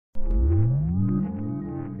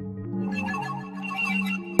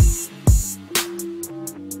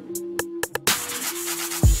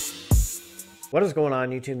What is going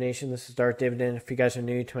on, YouTube Nation? This is Darth Dividend. If you guys are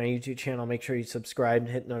new to my YouTube channel, make sure you subscribe and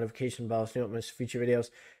hit the notification bell so you don't miss future videos.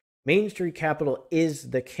 Main Street Capital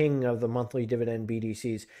is the king of the monthly dividend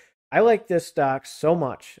BDCs. I like this stock so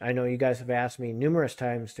much. I know you guys have asked me numerous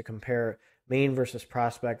times to compare Main versus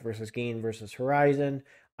Prospect versus Gain versus Horizon.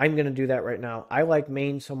 I'm going to do that right now. I like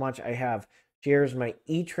Main so much. I have shares in my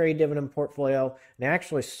E-Trade dividend portfolio, and I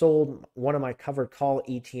actually sold one of my covered call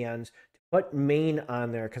ETNs. Put Main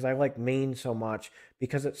on there because I like Main so much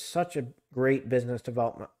because it's such a great business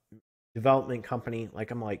development company.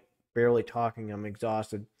 Like I'm like barely talking, I'm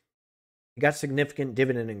exhausted. You got significant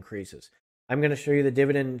dividend increases. I'm going to show you the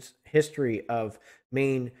dividends history of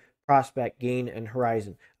Main, Prospect, Gain, and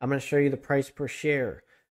Horizon. I'm going to show you the price per share.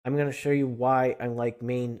 I'm going to show you why I like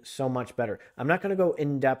Main so much better. I'm not going to go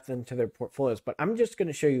in depth into their portfolios, but I'm just going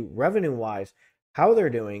to show you revenue wise how they're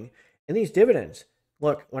doing and these dividends.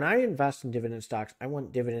 Look, when I invest in dividend stocks, I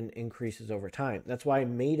want dividend increases over time. That's why I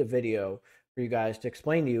made a video for you guys to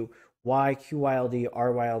explain to you why qyld,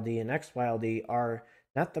 ryd, and xyld are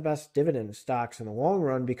not the best dividend stocks in the long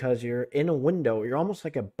run because you're in a window. You're almost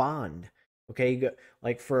like a bond. Okay, you got,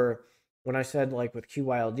 like for when I said like with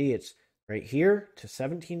qyld, it's right here to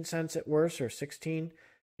 17 cents at worst or 16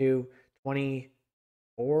 to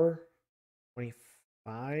 24,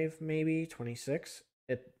 25 maybe, 26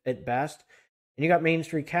 at best. And you got Main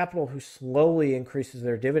Street Capital who slowly increases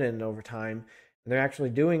their dividend over time. And they're actually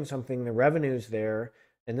doing something. The revenue's there.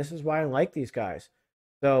 And this is why I like these guys.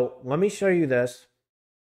 So let me show you this.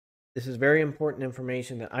 This is very important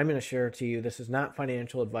information that I'm going to share to you. This is not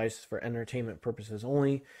financial advice for entertainment purposes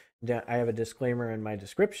only. I have a disclaimer in my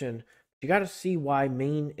description. You got to see why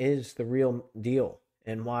Main is the real deal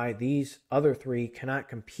and why these other three cannot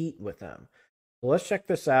compete with them. So let's check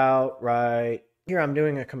this out right here. I'm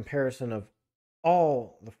doing a comparison of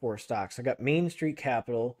all the four stocks. I got Main Street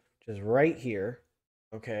Capital, which is right here,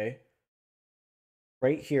 okay,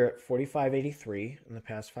 right here at 45.83 in the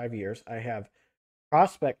past 5 years. I have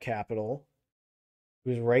Prospect Capital,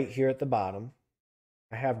 who's right here at the bottom.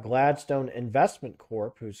 I have Gladstone Investment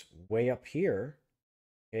Corp, who's way up here.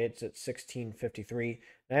 Okay, it's at 16.53.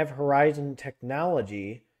 And I have Horizon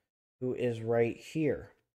Technology, who is right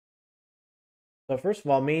here. So first of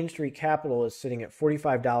all, Main Street Capital is sitting at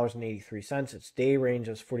 $45.83. Its day range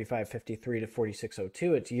is 45.53 to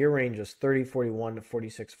 46.02. Its year range is 30.41 to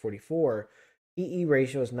 46.44. PE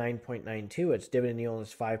ratio is 9.92. Its dividend yield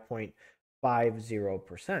is 5.50%.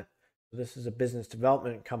 So this is a business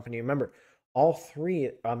development company. Remember, all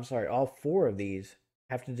four of these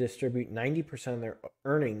have to distribute 90% of their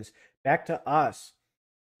earnings back to us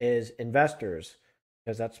as investors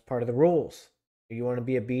because that's part of the rules. If you want to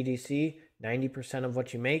be a BDC, 90% of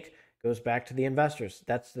what you make goes back to the investors.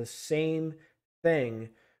 That's the same thing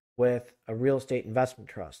with a real estate investment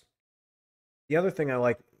trust. The other thing I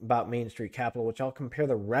like about Main Street Capital, which I'll compare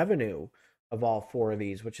the revenue of all four of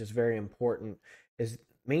these, which is very important, is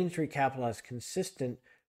Main Street Capital has consistent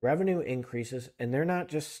revenue increases, and they're not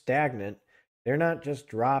just stagnant. They're not just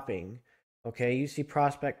dropping. Okay, you see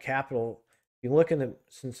Prospect Capital, if you look in the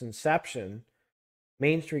since inception,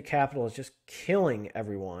 Main Street Capital is just killing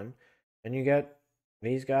everyone. And you get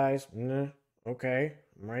these guys, okay,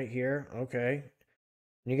 I'm right here, okay.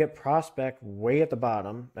 And you get Prospect way at the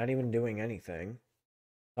bottom, not even doing anything.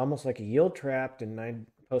 It's almost like a yield trap. Didn't I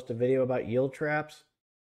post a video about yield traps?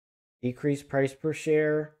 Decreased price per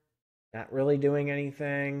share, not really doing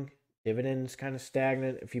anything. Dividends kind of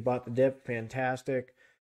stagnant. If you bought the dip, fantastic.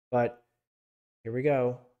 But here we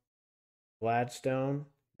go. Gladstone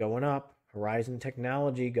going up. Horizon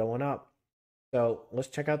Technology going up. So let's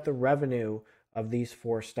check out the revenue of these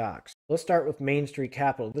four stocks. Let's start with Main Street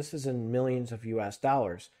Capital. This is in millions of US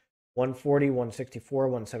dollars. 140, 164,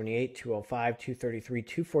 178, 205, 233,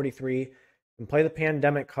 243. And play the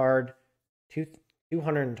pandemic card,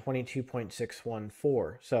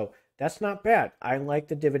 222.614. So that's not bad. I like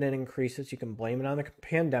the dividend increases. You can blame it on the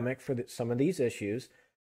pandemic for some of these issues,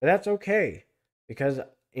 but that's okay because,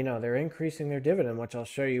 you know, they're increasing their dividend, which I'll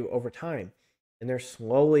show you over time. And they're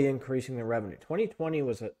slowly increasing their revenue. 2020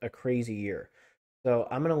 was a crazy year. So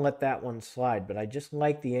I'm going to let that one slide, but I just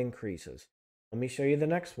like the increases. Let me show you the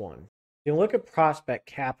next one. If you look at Prospect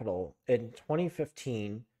Capital, in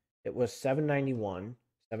 2015, it was 791,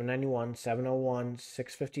 701,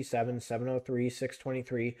 657, 703,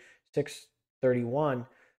 623, 631.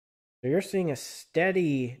 So you're seeing a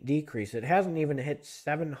steady decrease. It hasn't even hit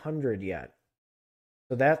 700 yet.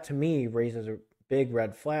 So that to me raises a big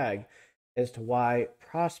red flag as to why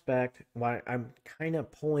I'm kind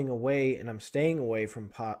of pulling away and I'm staying away from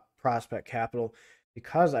Prospect Capital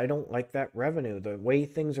because I don't like that revenue. The way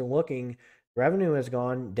things are looking, Revenue has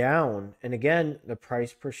gone down. And again, the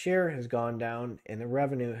price per share has gone down and the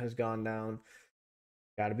revenue has gone down.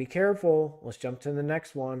 Got to be careful. Let's jump to the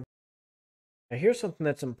next one. Now, here's something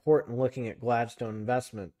that's important looking at Gladstone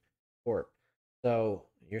Investment Corp. So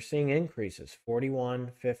you're seeing increases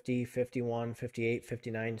 41, 50, 51, 58,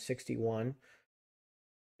 59, 61,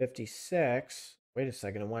 56. Wait a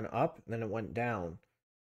second. It went up and then it went down.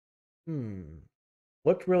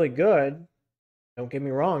 Looked really good. Don't get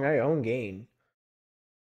me wrong. I own GAIN.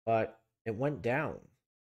 But it went down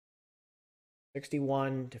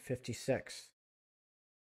 61 to 56.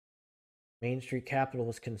 Main Street Capital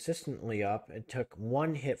was consistently up. It took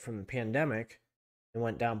one hit from the pandemic and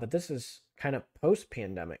went down, but this is kind of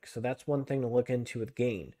post-pandemic, so that's one thing to look into with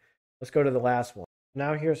GAIN. Let's go to the last one.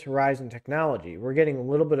 Now here's Horizon Technology. We're getting a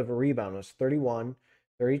little bit of a rebound. It's 31,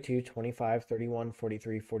 32, 25, 31,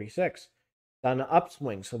 43, 46. It's on an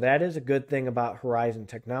upswing, so that is a good thing about Horizon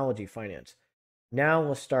Technology Finance. Now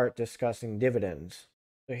let's start discussing dividends.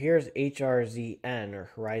 So here's HRZN, or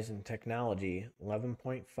Horizon Technology,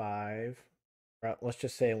 11.5. Let's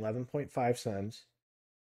just say 11.5 cents.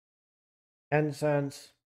 10 cents.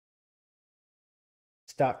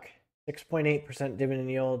 Stuck. 6.8% dividend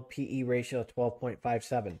yield, PE ratio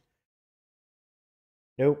 12.57.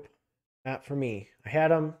 Nope. Not for me. I had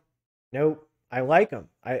them. Nope. I like them.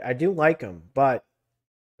 I do like them, but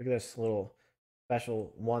look at this little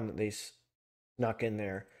special one that they snuck in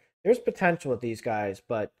there. There's potential with these guys,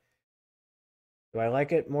 but do I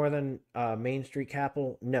like it more than Main Street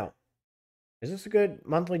Capital? No. Is this a good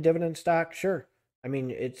monthly dividend stock? Sure. I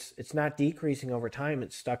mean, it's not decreasing over time.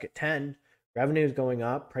 It's stuck at 10. Revenue is going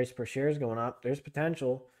up. Price per share is going up. There's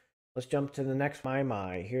potential. Let's jump to the next.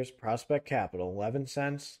 Here's Prospect Capital. 11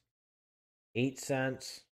 cents. 8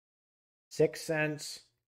 cents. 6 cents.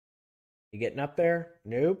 You getting up there?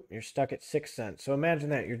 Nope. You're stuck at 6 cents. So imagine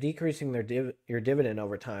that. You're decreasing your dividend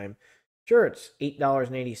over time. Sure, it's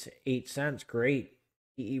 $8.88. Great.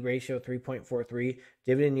 PE ratio 3.43.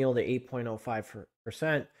 Dividend yield at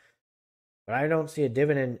 8.05%. But I don't see a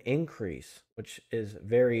dividend increase, which is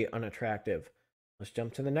very unattractive. Let's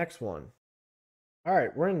jump to the next one. All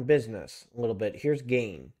right, we're in business a little bit. Here's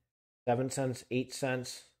GAIN. 7 cents, 8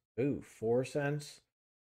 cents. Ooh, 4 cents.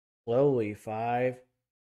 Slowly, 5,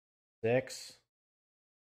 6.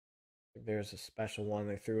 There's a special one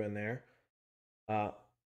they threw in there.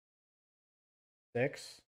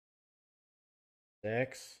 6,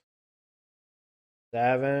 6,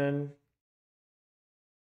 7,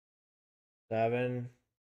 7.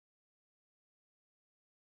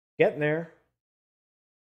 Getting there.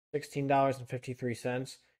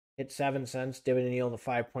 $16.53. Hit 7 cents. Dividend yield of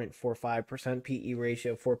 5.45%. PE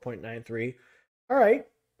ratio 4.93. All right,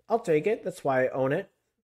 I'll take it. That's why I own it.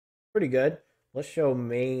 Pretty good. Let's show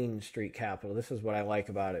Main Street Capital. This is what I like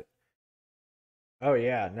about it. Oh,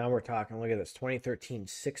 yeah. Now we're talking. Look at this. 2013,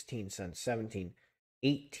 16 cents, 17,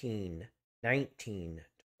 18, 19,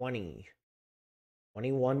 20,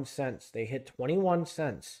 21 cents. They hit 21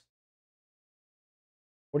 cents.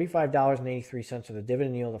 $45.83 with a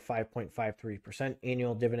dividend yield of 5.53%.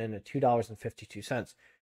 Annual dividend of $2.52.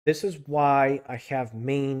 This is why I have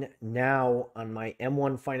Main now on my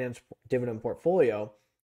M1 Finance dividend portfolio.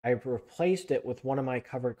 I've replaced it with one of my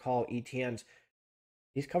covered call ETNs.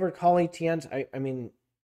 These covered call ETNs, I mean,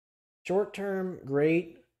 short term,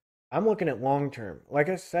 great. I'm looking at long term. Like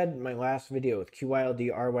I said in my last video with qyld,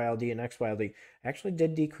 ryd, and xyld, I actually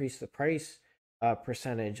did decrease the price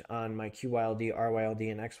percentage on my qyld,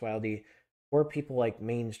 ryd, and xyld for people like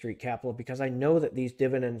Main Street Capital because I know that these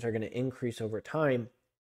dividends are going to increase over time.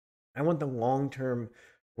 I want the long-term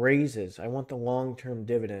raises. I want the long-term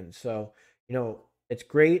dividends. So, it's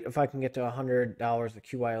great if I can get to $100 of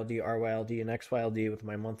qyld, ryd, and xyld with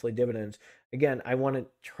my monthly dividends. Again, I want to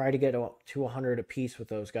try to get to 100 a piece with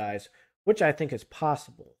those guys, which I think is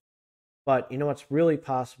possible. But what's really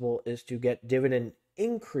possible is to get dividend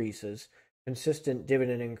increases, consistent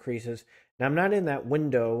dividend increases. Now, I'm not in that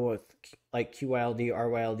window with like qyld,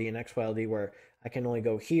 ryld, and xyld where I can only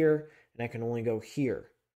go here and I can only go here.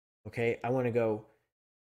 Okay, I want to go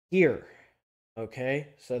here. Okay,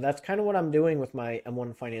 so that's kind of what I'm doing with my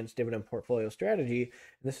M1 Finance dividend portfolio strategy. And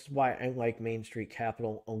this is why I like Main Street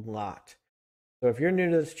Capital a lot. So if you're new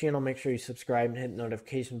to this channel, make sure you subscribe and hit the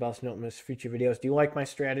notification bell so you don't miss future videos. Do you like my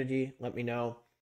strategy? Let me know.